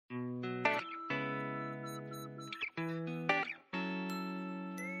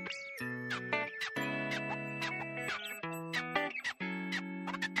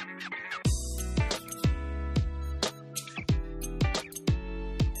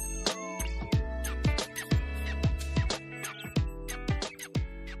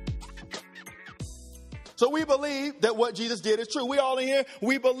So we believe that what Jesus did is true. We all in here,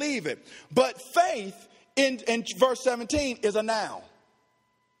 we believe it. But faith in verse 17 is a noun.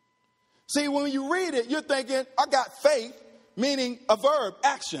 See, when you read it, you're thinking, I got faith, meaning a verb,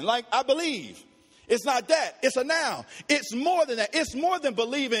 action, like I believe. It's not that. It's a noun. It's more than that. It's more than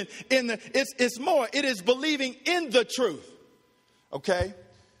believing in it's more. It is believing in the truth. Okay?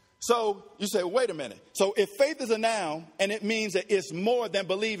 So you say, wait a minute. So if faith is a noun and it means that it's more than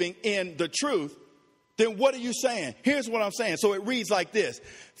believing in the truth, then what are you saying? Here's what I'm saying. So it reads like this.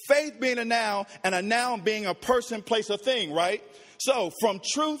 Faith being a noun and a noun being a person, place, or thing, right? So from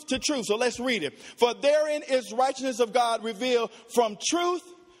truth to truth. So let's read it. For therein is righteousness of God revealed from truth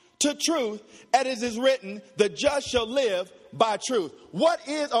to truth, as it is written, the just shall live by truth. What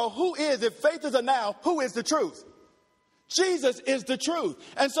is or who is, if faith is a noun, who is the truth? Jesus is the truth.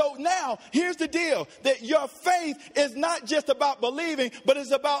 And so now, here's the deal, that your faith is not just about believing, but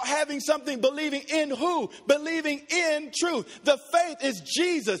it's about having something, believing in who? Believing in truth. The faith is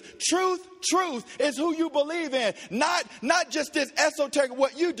Jesus. Truth is who you believe in. Not just this esoteric,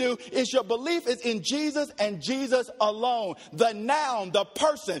 what you do is your belief is in Jesus and Jesus alone. The noun, the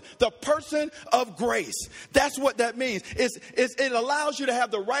person of grace. That's what that means. It allows you to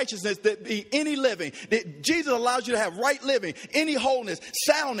have the righteousness that be any living. Jesus allows you to have right living, any wholeness,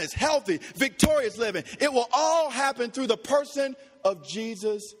 soundness, healthy, victorious living. It will all happen through the person of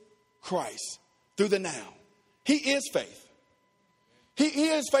Jesus Christ, through the noun. He is faith. He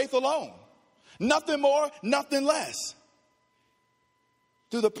is faith alone. Nothing more, nothing less.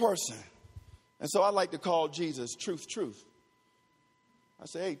 Through the person. And so I like to call Jesus truth. I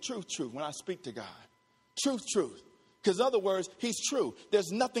say, hey, truth, when I speak to God. Truth. Because in other words, he's true.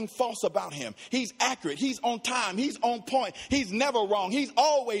 There's nothing false about him. He's accurate. He's on time. He's on point. He's never wrong. He's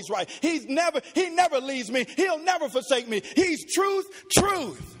always right. He never leaves me. He'll never forsake me. He's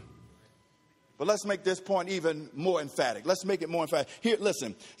truth. But let's make this point even more emphatic. Let's make it more emphatic. Here,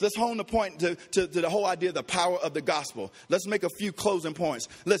 listen, let's hone the point to the whole idea of the power of the gospel. Let's make a few closing points.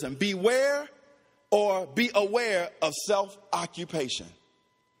 Listen, beware or be aware of self-occupation,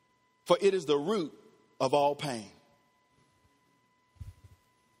 for it is the root of all pain.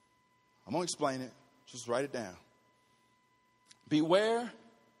 I'm going to explain it. Just write it down. Beware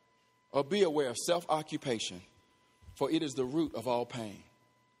or be aware of self-occupation, for it is the root of all pain.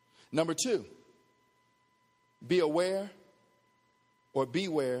 Number 2, be aware or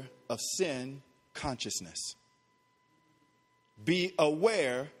beware of sin consciousness. Be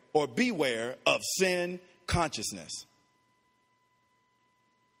aware or beware of sin consciousness.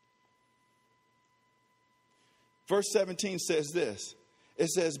 Verse 17 says this. It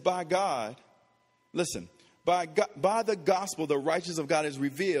says, by God, listen, by the gospel, the righteousness of God is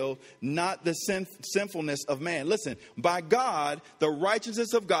revealed, not the sinfulness of man. Listen, by God, the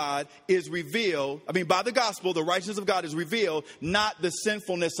righteousness of God is revealed. By the gospel, the righteousness of God is revealed, not the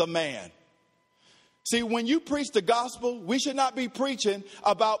sinfulness of man. See, when you preach the gospel, we should not be preaching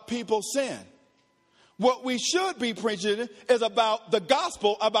about people's sin. What we should be preaching is about the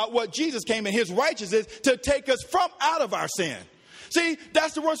gospel, about what Jesus came in his righteousness to take us from out of our sin. See,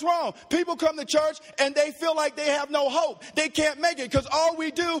 that's what's wrong. People come to church and they feel like they have no hope. They can't make it because all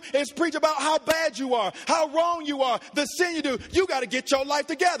we do is preach about how bad you are, how wrong you are, the sin you do. You got to get your life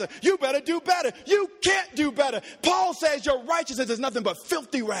together. You better do better. You can't do better. Paul says your righteousness is nothing but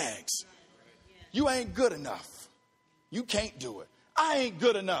filthy rags. You ain't good enough. You can't do it. I ain't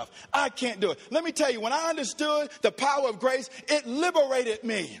good enough. I can't do it. Let me tell you, when I understood the power of grace, it liberated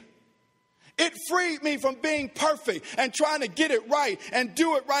me. It freed me from being perfect and trying to get it right and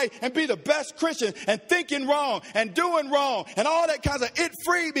do it right and be the best Christian and thinking wrong and doing wrong and all that kind of stuff. It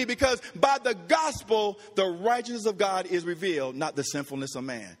freed me because by the gospel, the righteousness of God is revealed, not the sinfulness of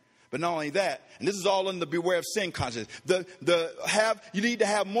man. But not only that, and this is all in the beware of sin conscience, you need to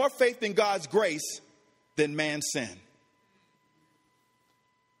have more faith in God's grace than man's sin.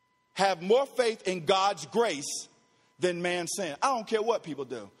 Have more faith in God's grace than man's sin. I don't care what people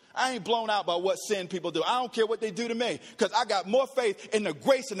do. I ain't blown out by what sin people do. I don't care what they do to me because I got more faith in the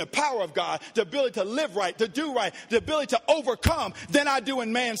grace and the power of God, the ability to live right, to do right, the ability to overcome than I do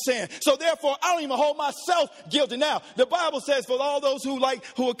in man's sin. So therefore, I don't even hold myself guilty. Now, the Bible says for all those who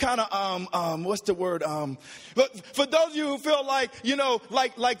are kind of, what's the word? But for those of you who feel like,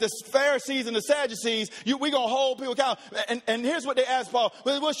 like the Pharisees and the Sadducees, we're going to hold people accountable. And here's what they asked Paul.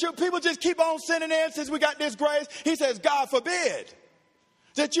 Well, should people just keep on sinning in since we got this grace? He says, God forbid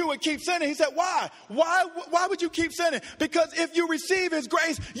that you would keep sinning. He said, why? Why would you keep sinning? Because if you receive his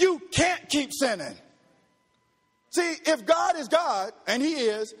grace, you can't keep sinning. See, if God is God, and he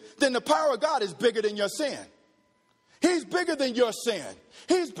is, then the power of God is bigger than your sin. He's bigger than your sin.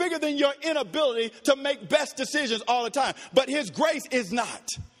 He's bigger than your inability to make best decisions all the time. But his grace is not.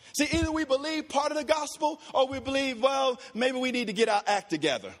 See, either we believe part of the gospel or we believe, well, maybe we need to get our act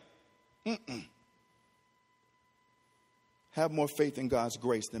together. Have more faith in God's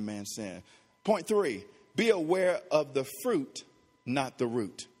grace than man's sin. Point 3, be aware of the fruit, not the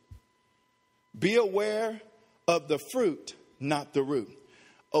root. Be aware of the fruit, not the root.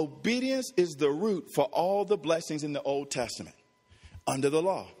 Obedience is the root for all the blessings in the Old Testament under the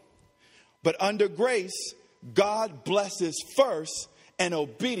law. But under grace, God blesses first, and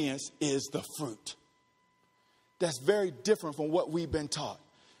obedience is the fruit. That's very different from what we've been taught.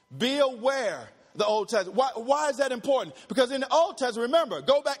 Be aware. The Old Testament. Why is that important? Because in the Old Testament, remember,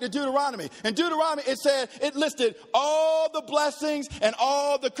 go back to Deuteronomy. In Deuteronomy, it listed all the blessings and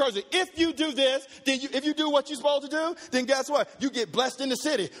all the curses. If you do this, if you do what you're supposed to do, then guess what? You get blessed in the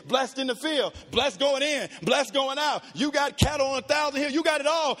city, blessed in the field, blessed going in, blessed going out. You got cattle on 1,000 hills. You got it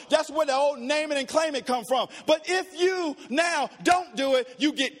all. That's where the old name it and claim it come from. But if you now don't do it,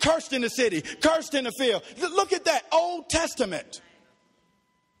 you get cursed in the city, cursed in the field. Look at that Old Testament.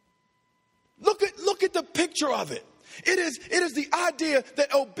 Look at the picture of it. It is the idea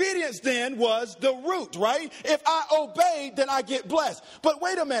that obedience then was the root, right? If I obeyed, then I get blessed. But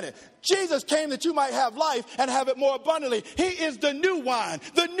wait a minute. Jesus came that you might have life and have it more abundantly. He is the new wine,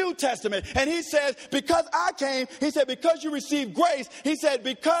 the New Testament. And he says, because I came, he said, because you receive grace, he said,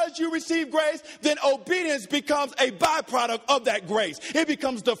 because you receive grace, then obedience becomes a byproduct of that grace. It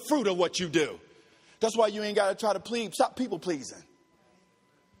becomes the fruit of what you do. That's why you ain't got to try to please. Stop people pleasing.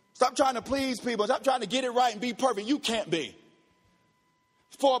 Stop trying to please people. Stop trying to get it right and be perfect. You can't be.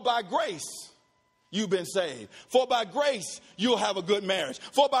 For by grace, you've been saved. For by grace, you'll have a good marriage.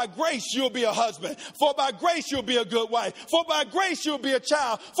 For by grace, you'll be a husband. For by grace, you'll be a good wife. For by grace, you'll be a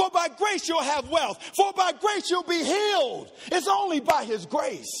child. For by grace, you'll have wealth. For by grace, you'll be healed. It's only by his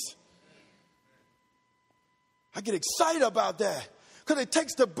grace. I get excited about that. Because it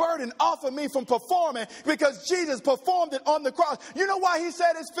takes the burden off of me from performing, because Jesus performed it on the cross. You know why he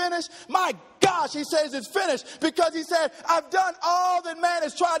said it's finished? My gosh, he says it's finished because he said, I've done all that man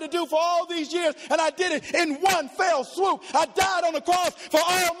has tried to do for all these years, and I did it in one fell swoop. I died on the cross for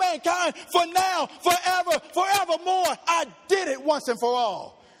all mankind, for now, forever, forevermore. I did it once and for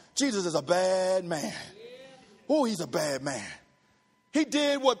all. Jesus is a bad man. Oh, he's a bad man. He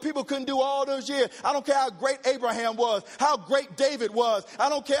did what people couldn't do all those years. I don't care how great Abraham was, how great David was. I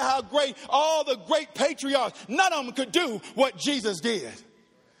don't care how great all the great patriarchs. None of them could do what Jesus did.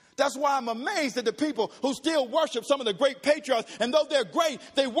 That's why I'm amazed at the people who still worship some of the great patriarchs. And though they're great,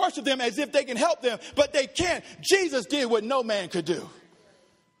 they worship them as if they can help them. But they can't. Jesus did what no man could do.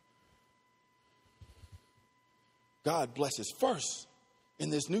 God blesses first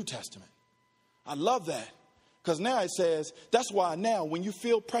in this New Testament. I love that. Because now it says, that's why now when you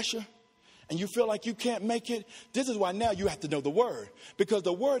feel pressure and you feel like you can't make it, this is why now you have to know the word. Because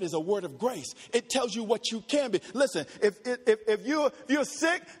the word is a word of grace. It tells you what you can be. Listen, if you're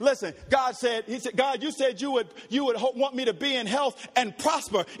sick, listen, God said, God, you said you would want me to be in health and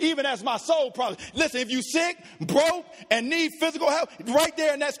prosper, even as my soul prospers. Listen, if you're sick, broke, and need physical help, right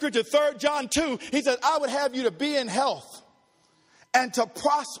there in that scripture, 3 John 2, he says, I would have you to be in health and to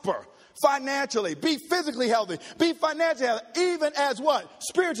prosper. Financially, be physically healthy, be financially healthy, even as what?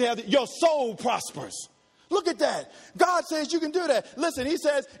 Spiritually healthy, your soul prospers. Look at that. God says you can do that. Listen, he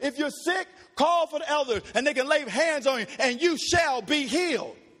says, if you're sick, call for the elders and they can lay hands on you and you shall be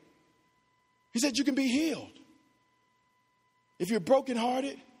healed. He said you can be healed. If you're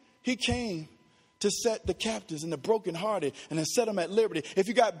brokenhearted, he came to set the captives and the brokenhearted and to set them at liberty. If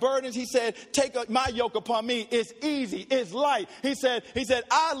you got burdens, he said, take my yoke upon me. It's easy. It's light. He said,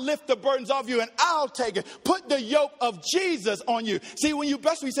 I lift the burdens off you and I'll take it. Put the yoke of Jesus on you. See, when you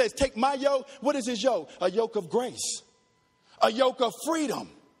bless me, he says, take my yoke. What is his yoke? A yoke of grace. A yoke of freedom.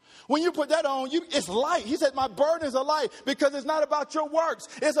 When you put that on you, it's light. He said, my burdens are light because it's not about your works.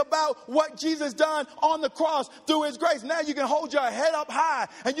 It's about what Jesus done on the cross through his grace. Now you can hold your head up high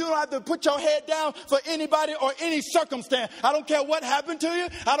and you don't have to put your head down for anybody or any circumstance. I don't care what happened to you.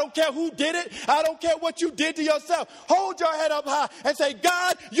 I don't care who did it. I don't care what you did to yourself. Hold your head up high and say,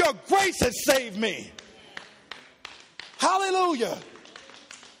 God, your grace has saved me. Hallelujah.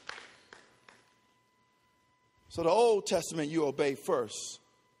 So the Old Testament you obey first.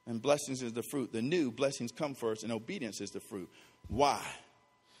 And blessings is the fruit. The new blessings come first and obedience is the fruit. Why?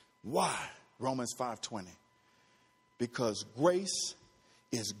 Why? Romans 5:20. Because grace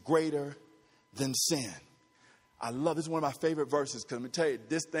is greater than sin. I love this. Is one of my favorite verses because I'm going to tell you,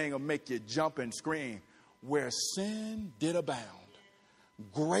 this thing will make you jump and scream. Where sin did abound,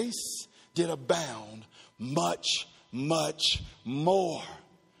 grace did abound much much more.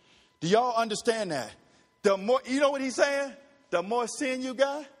 Do y'all understand that? The more, you know what he's saying? The more sin you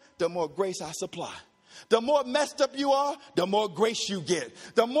got, the more grace I supply. The more messed up you are, the more grace you get.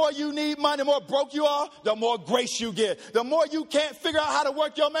 The more you need money, the more broke you are, the more grace you get. The more you can't figure out how to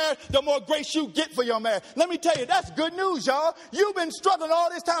work your marriage, the more grace you get for your marriage. Let me tell you, that's good news, y'all. You've been struggling all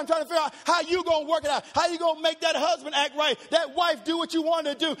this time trying to figure out how you going to work it out, how you going to make that husband act right, that wife do what you want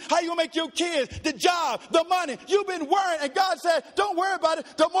to do, how you going to make your kids, the job, the money. You've been worrying, and God said, don't worry about it.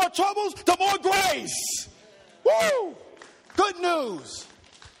 The more troubles, the more grace. Woo! Good news.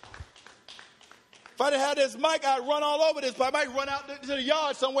 If I didn't have this mic, I'd run all over this, but I might run out to the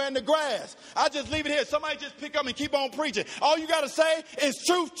yard somewhere in the grass. I just leave it here. Somebody just pick up and keep on preaching. All you got to say is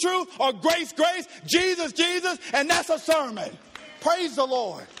truth, truth, or grace, grace, Jesus, Jesus, and that's a sermon. Praise the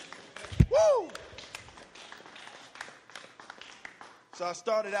Lord. Woo! So I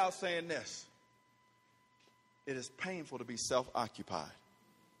started out saying this. It is painful to be self-occupied.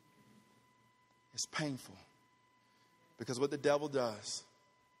 It's painful. Because what the devil does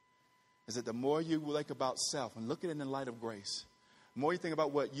is that the more you think about self and look at it in the light of grace, the more you think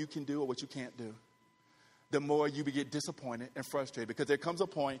about what you can do or what you can't do, the more you get disappointed and frustrated, because there comes a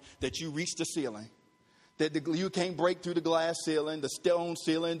point that you reach the ceiling, that you can't break through the glass ceiling, the stone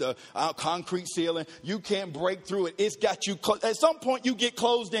ceiling, the concrete ceiling. You can't break through it. It's got you. At some point, you get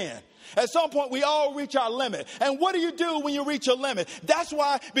closed in. At some point, we all reach our limit. And what do you do when you reach your limit? That's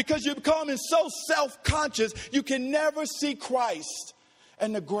why, because you're becoming so self-conscious, you can never see Christ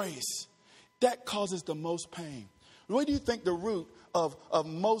and the grace. That causes the most pain. Where do you think the root of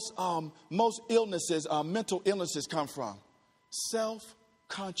most illnesses, mental illnesses, come from?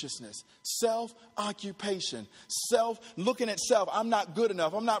 Self-consciousness, self-occupation, looking at self. I'm not good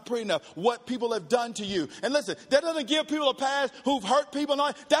enough. I'm not pretty enough. What people have done to you. And listen, that doesn't give people a pass who've hurt people.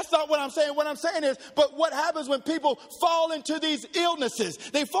 That's not what I'm saying. What I'm saying is, but what happens when people fall into these illnesses?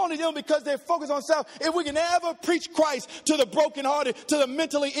 They fall into illness because they're focused on self. If we can ever preach Christ to the brokenhearted, to the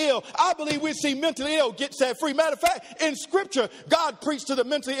mentally ill, I believe we'd see mentally ill get set free. Matter of fact, in Scripture, God preached to the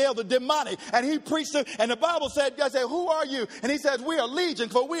mentally ill, the demonic, and he preached to, and the Bible said, God said, who are you? And he says, we are legion,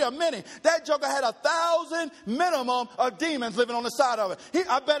 for we are many. That joker had 1,000 minimum of demons living on the side of it.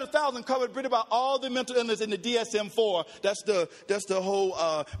 I bet 1,000 covered pretty about all the mental illness in the DSM-4. That's the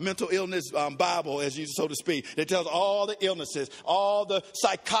whole mental illness Bible, as you so to speak. It tells all the illnesses, all the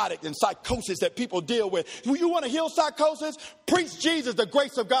psychotic and psychosis that people deal with. You want to heal psychosis? Preach Jesus, the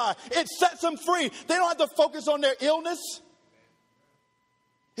grace of God. It sets them free. They don't have to focus on their illness.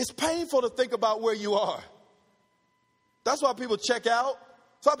 It's painful to think about where you are. That's why people check out.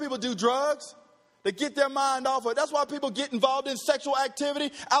 That's why people do drugs. They get their mind off of it. That's why people get involved in sexual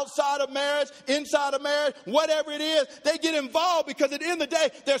activity outside of marriage, inside of marriage, whatever it is. They get involved because at the end of the day,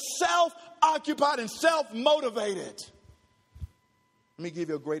 they're self-occupied and self-motivated. Let me give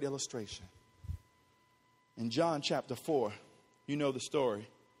you a great illustration. In John chapter 4, you know the story.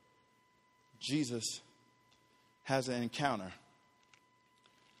 Jesus has an encounter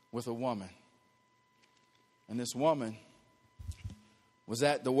with a woman. And this woman was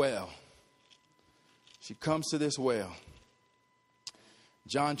at the well. She comes to this well.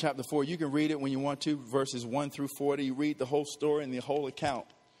 John chapter 4, you can read it when you want to, verses 1 through 40. You read the whole story and the whole account.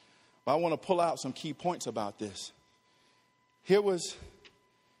 But I want to pull out some key points about this. Here was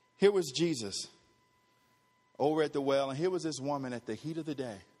Jesus over at the well, and here was this woman at the heat of the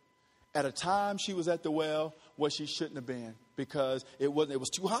day. At a time she was at the well where she shouldn't have been, because it was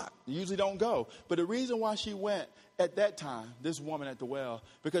too hot. You usually don't go. But the reason why she went at that time, this woman at the well,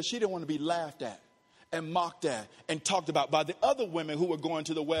 because she didn't want to be laughed at and mocked at and talked about by the other women who were going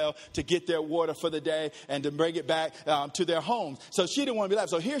to the well to get their water for the day and to bring it back to their homes. So she didn't want to be laughed.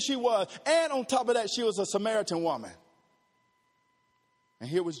 So here she was. And on top of that, she was a Samaritan woman. And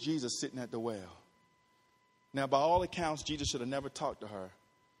here was Jesus sitting at the well. Now, by all accounts, Jesus should have never talked to her.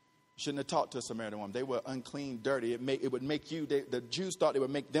 Shouldn't have talked to a Samaritan woman. They were unclean, dirty. It would make you, the Jews thought it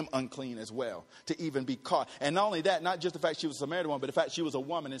would make them unclean as well to even be caught. And not only that, not just the fact she was a Samaritan woman, but the fact she was a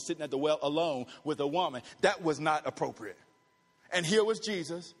woman and sitting at the well alone with a woman. That was not appropriate. And here was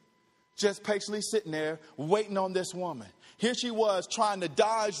Jesus just patiently sitting there waiting on this woman. Here she was trying to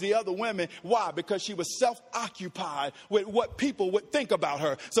dodge the other women. Why? Because she was self-occupied with what people would think about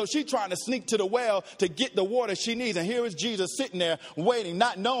her. So she's trying to sneak to the well to get the water she needs. And here is Jesus sitting there waiting,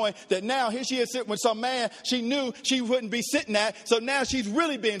 not knowing that now here she is sitting with some man she knew she wouldn't be sitting at. So now she's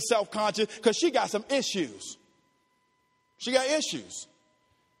really being self-conscious because she got some issues. She got issues.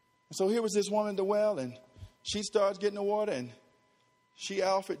 And so here was this woman at the well, and she starts getting the water, and she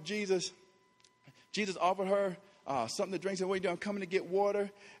offered Jesus offered her something to drink. Said, "What are you doing? I'm coming to get water."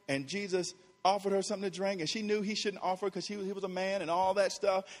 And Jesus offered her something to drink, and she knew he shouldn't offer because he was a man and all that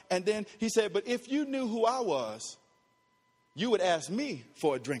stuff. And then he said, but if you knew who I was, you would ask me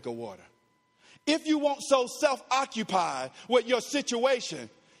for a drink of water. If you weren't so self-occupied with your situation,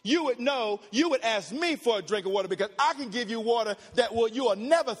 you would ask me for a drink of water because I can give you water that you will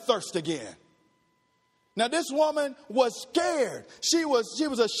never thirst again. Now, this woman was scared. She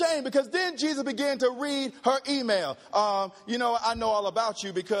was ashamed because then Jesus began to read her email. I know all about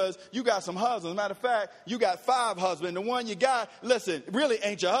you because you got some husbands. Matter of fact, you got 5 husbands. The one you got, listen, really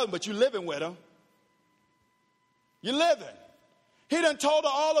ain't your husband, but you living with him. You're living. He done told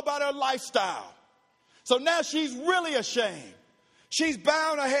her all about her lifestyle. So now she's really ashamed. She's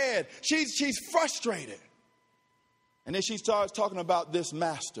bowing her head. She's frustrated. And then she starts talking about this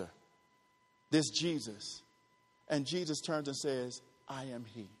master, this Jesus. And Jesus turns and says, I am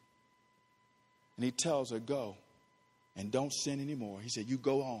he. And he tells her, go and don't sin anymore. He said, you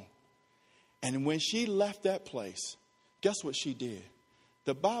go on. And when she left that place, guess what she did?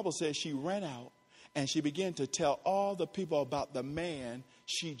 The Bible says she ran out and she began to tell all the people about the man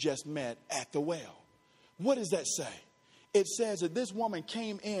she just met at the well. What does that say? It says that this woman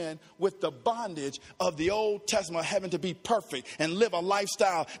came in with the bondage of the Old Testament, having to be perfect and live a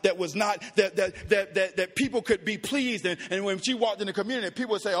lifestyle that was not, that people could be pleased. And when she walked in the community,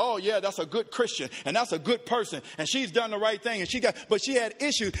 people would say, oh yeah, that's a good Christian and that's a good person. And she's done the right thing. But she had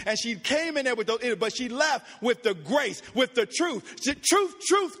issues and she came in there with those issues, but she left with the grace, with the truth.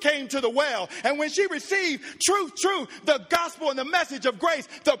 Truth came to the well. And when she received truth, the gospel and the message of grace,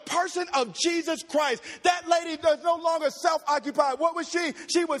 the person of Jesus Christ, that lady was no longer self-occupied. What was she?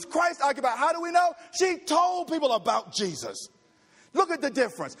 She was Christ-occupied. How do we know? She told people about Jesus. Look at the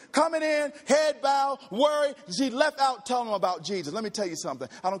difference. Coming in, head bowed, worried. She left out telling them about Jesus. Let me tell you something.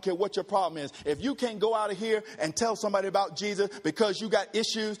 I don't care what your problem is. If you can't go out of here and tell somebody about Jesus because you got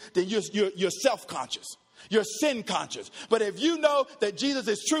issues, then you're self-conscious. You're sin conscious. But if you know that Jesus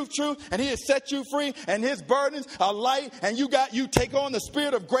is truth, and he has set you free and his burdens are light and you take on the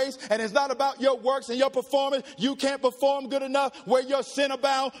spirit of grace and it's not about your works and your performance. You can't perform good enough where your sin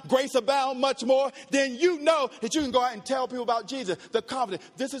abound, grace abound much more. Then you know that you can go out and tell people about Jesus. The confidence.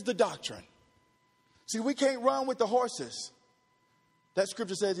 This is the doctrine. See, we can't run with the horses. That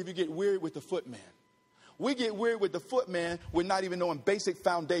scripture says if you get weary with the footman. We get weird with the footman. We're not even knowing basic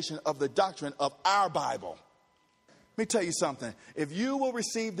foundation of the doctrine of our Bible. Let me tell you something. If you will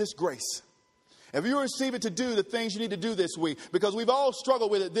receive this grace, if you receive it to do the things you need to do this week, because we've all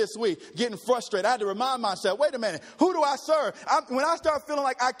struggled with it this week, getting frustrated. I had to remind myself, wait a minute, who do I serve? When I start feeling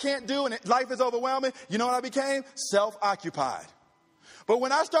like I can't do and life is overwhelming, you know what I became? Self-occupied. But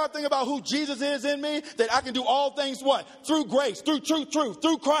when I start thinking about who Jesus is in me, that I can do all things what? Through grace, through truth,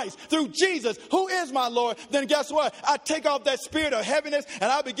 through Christ, through Jesus, who is my Lord, then guess what? I take off that spirit of heaviness and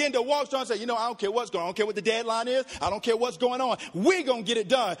I begin to walk strong and say, I don't care what's going on. I don't care what the deadline is. I don't care what's going on. We're going to get it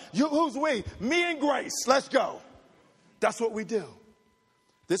done. Who's we? Me and grace. Let's go. That's what we do.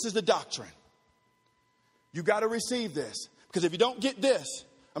 This is the doctrine. You got to receive this. Because if you don't get this,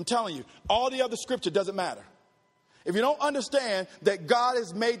 I'm telling you, all the other scripture doesn't matter. If you don't understand that God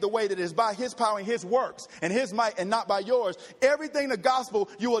has made the way that it is by his power and his works and his might and not by yours, everything the gospel,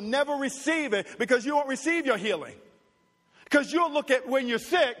 you will never receive it because you won't receive your healing. Because you'll look at when you're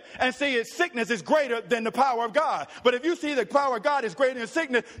sick and see its sickness is greater than the power of God. But if you see the power of God is greater than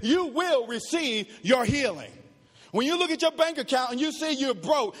sickness, you will receive your healing. When you look at your bank account and you see you're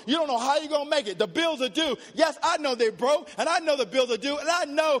broke, you don't know how you're going to make it. The bills are due. Yes, I know they're broke, and I know the bills are due, and I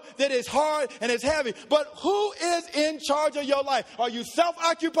know that it's hard and it's heavy. But who is in charge of your life? Are you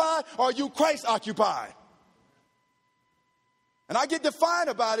self-occupied or are you Christ-occupied? And I get defiant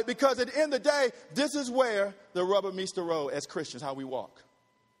about it because at the end of the day, this is where the rubber meets the road as Christians, how we walk.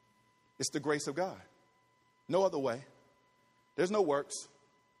 It's the grace of God. No other way. There's no works.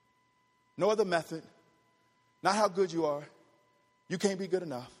 No other method. Not how good you are. You can't be good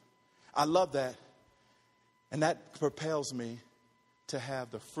enough. I love that. And that propels me to have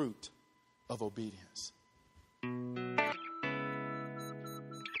the fruit of obedience.